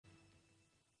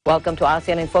Welcome to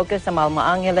ASEAN in Focus. I'm Alma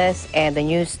Angeles, and the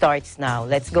news starts now.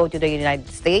 Let's go to the United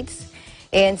States.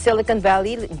 In Silicon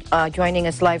Valley, joining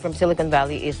us live from Silicon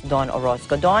Valley is Don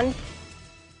Orosco. Don?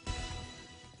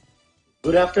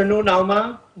 Good afternoon,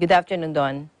 Alma. Good afternoon,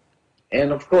 Don.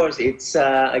 And of course, it's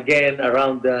again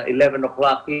around 11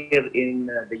 o'clock here in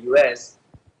the U.S.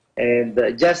 and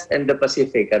just in the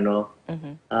Pacific,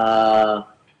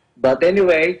 But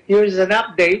anyway, here's an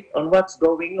update on what's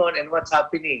going on and what's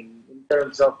happening in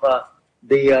terms of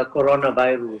the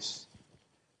coronavirus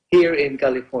here in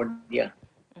California.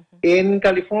 In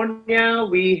California,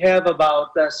 we have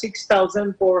about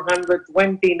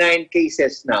 6,429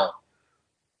 cases now,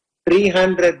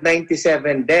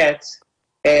 397 deaths,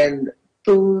 and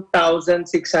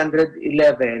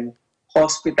 2,611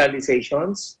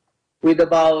 hospitalizations, with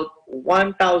about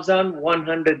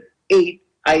 1,108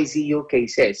 ICU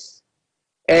cases.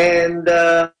 And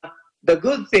the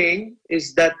good thing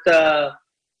is that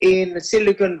in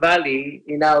Silicon Valley,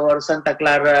 in our Santa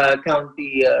Clara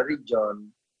County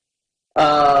region,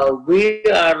 we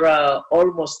are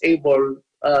almost able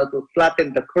to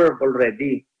flatten the curve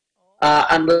already.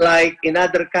 Unlike in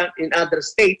other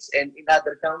states and in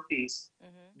other counties,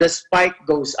 the spike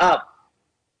goes up.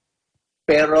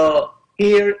 Pero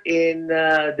here in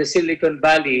the Silicon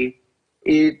Valley,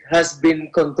 it has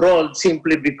been controlled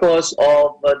simply because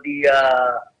of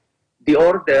the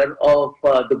order of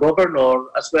the governor,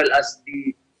 as well as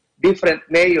the different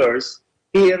mayors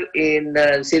here in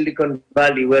Silicon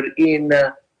Valley, wherein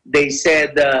they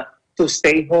said to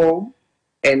stay home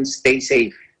and stay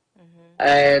safe.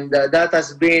 And that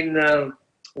has been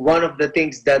one of the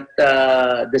things that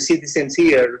the citizens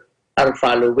here are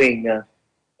following.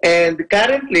 And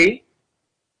currently,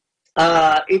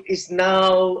 it is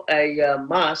now a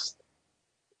must.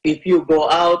 If you go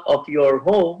out of your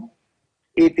home,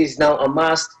 it is now a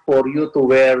must for you to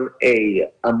wear a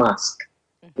mask.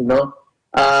 And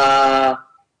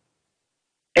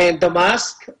the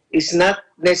mask is not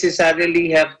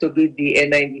necessarily have to be the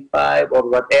N95 or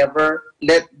whatever.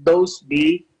 Let those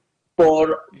be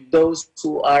for those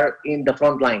who are in the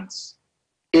front lines.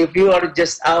 If you are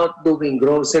just out doing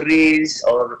groceries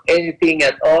or anything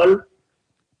at all,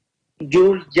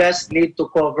 you just need to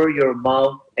cover your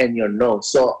mouth and your nose.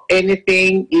 So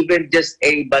anything, even just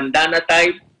a bandana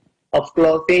type of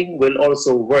clothing will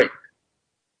also work.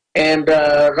 And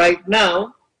right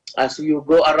now, as you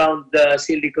go around the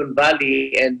Silicon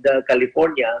Valley and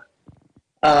California,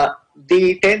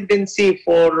 the tendency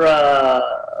for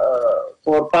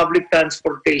public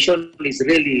transportation is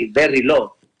really very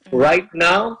low. Right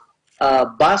now,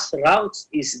 bus routes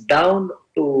is down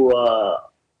to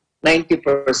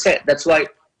 90%. That's why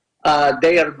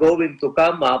they are going to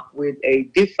come up with a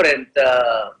different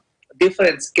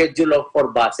schedule for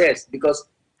buses, because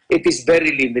it is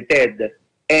very limited.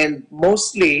 And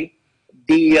mostly,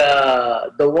 the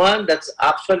one that's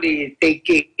actually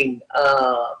taking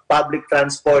public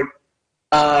transport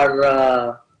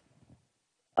are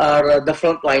the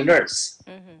frontliners.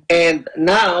 And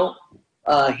now,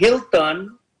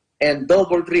 Hilton and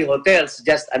DoubleTree Hotels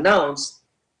just announced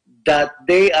that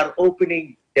they are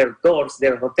opening their doors,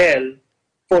 their hotel,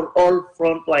 for all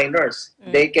frontliners.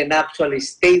 They can actually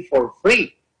stay for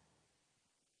free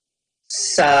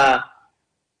sa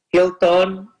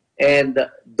Hilton and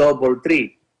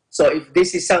DoubleTree. So if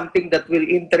this is something that will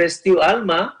interest you,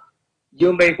 Alma,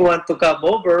 you may want to come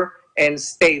over and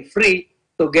stay free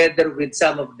together with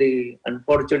some of the,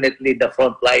 unfortunately, the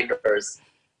frontliners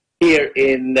here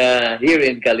in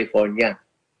California.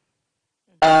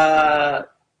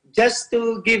 Just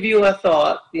to give you a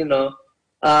thought,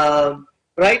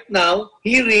 right now,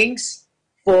 hearings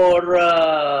for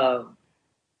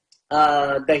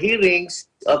the hearings,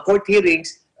 court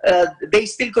hearings, they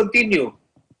still continue,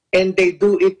 and they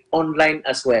do it online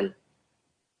as well.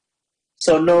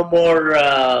 So no more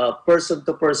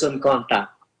person-to-person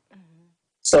contact.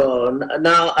 So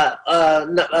now,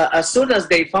 as soon as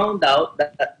they found out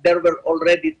that there were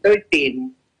already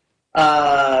 13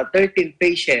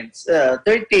 patients,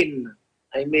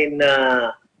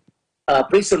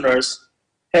 prisoners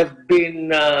have been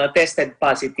tested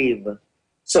positive.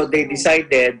 So they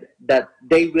decided that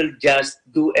they will just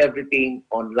do everything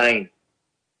online.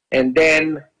 And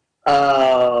then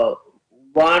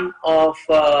one of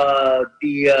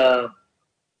the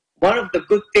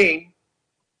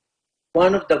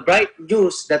bright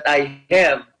news that I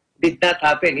have did not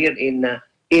happen here in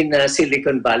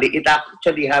Silicon Valley. It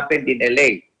actually happened in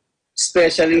LA,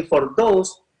 especially for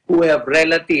those who have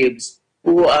relatives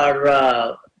who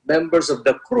are members of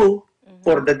the crew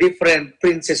for the different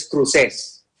Princess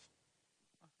Cruises.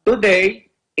 Today,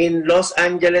 in Los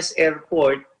Angeles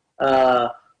Airport,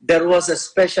 there was a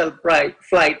special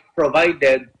flight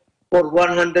provided for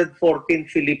 114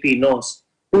 Filipinos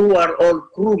who are all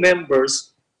crew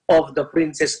members of the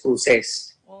Princess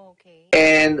Cruises. Okay.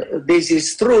 And this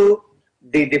is through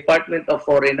the Department of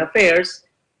Foreign Affairs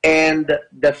and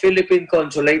the Philippine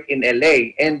Consulate in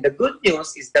LA. And the good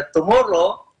news is that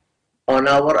tomorrow, on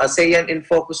our ASEAN in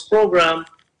Focus program,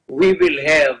 we will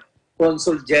have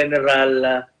Consul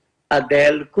General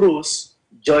Adele Cruz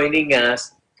joining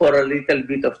us for a little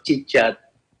bit of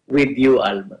chit-chat with you,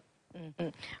 Alma. Mm-hmm.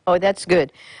 Oh, that's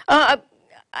good. I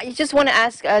just want to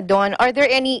ask, Don, are there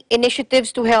any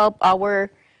initiatives to help our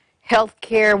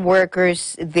healthcare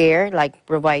workers there, like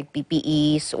provide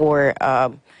PPEs or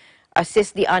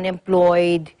assist the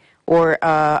unemployed, or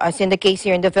as in the case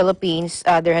here in the Philippines,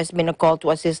 there has been a call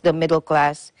to assist the middle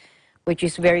class, which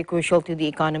is very crucial to the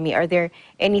economy. Are there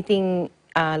anything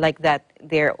like that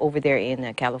over there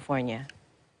in California?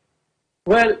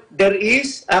 Well, there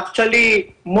is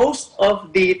actually most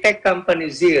of the tech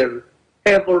companies here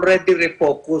have already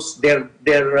refocused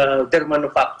their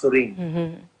manufacturing.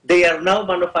 Mm-hmm. They are now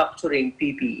manufacturing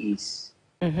PPEs,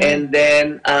 Mm-hmm. and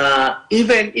then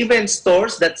even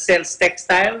stores that sells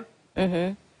textile,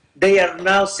 Mm-hmm. they are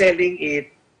now selling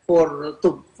it for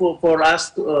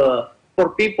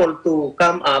people to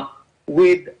come up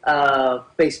with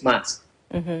face masks.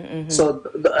 Mm-hmm. So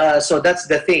that's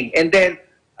the thing. And then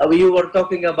you were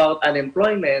talking about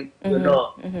unemployment. Mm-hmm. You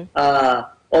know, Mm-hmm.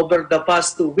 over the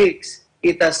past 2 weeks,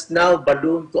 it has now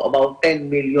ballooned to about 10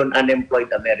 million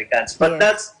unemployed Americans. But Yes.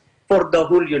 that's for the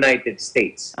whole United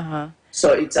States. Uh-huh.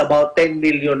 So it's about 10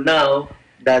 million now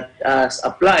that has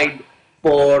applied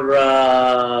for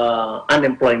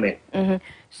unemployment. Mm-hmm.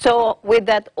 So with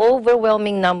that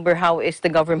overwhelming number, how is the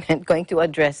government going to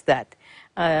address that?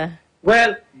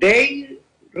 Well, they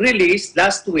released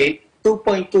last week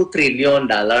 $2.2 trillion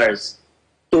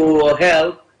to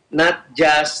help not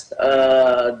just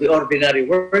the ordinary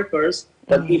workers,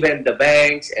 but Mm-hmm. even the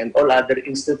banks and all other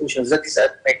institutions that is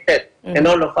affected. Mm-hmm. And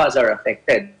all of us are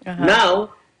affected. Uh-huh.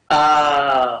 Now,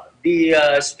 the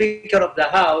Speaker of the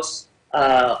House,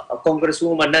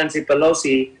 Congresswoman Nancy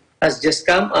Pelosi, has just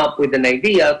come up with an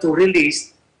idea to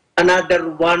release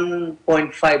another $1.5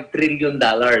 trillion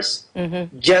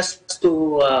Mm-hmm. just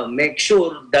to make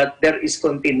sure that there is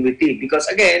continuity. Because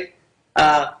again,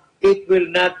 it will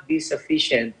not be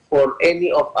sufficient for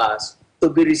any of us to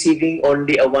be receiving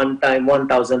only a one-time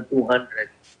 1,200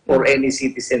 for any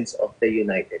citizens of the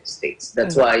United States.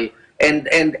 That's why, and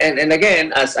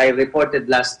again, as I reported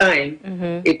last time,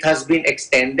 Mm-hmm. it has been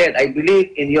extended. I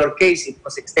believe in your case, it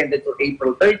was extended to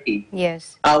April 30.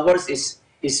 Yes. Ours is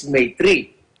May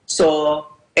 3. So,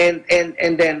 and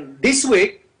then this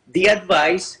week, the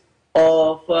advice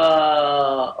of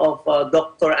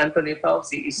Dr. Anthony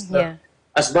Fauci is Yeah.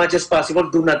 as much as possible,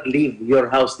 do not leave your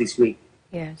house this week,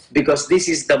 Yes. because this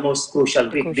is the most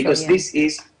crucial week, Crucial, because yeah. this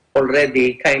is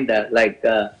already kind of like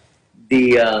the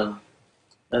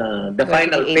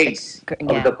final the phase apex,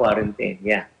 of yeah. the quarantine.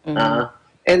 Yeah. Mhm.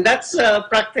 And that's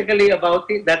practically about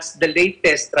it. That's the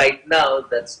latest right now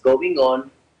that's going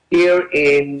on here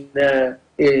in the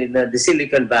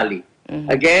Silicon Valley. Mhm.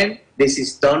 Again, this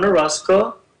is Don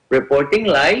Orosco reporting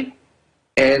live,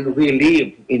 and we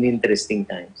live in interesting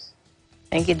times.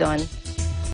 Thank you, Don.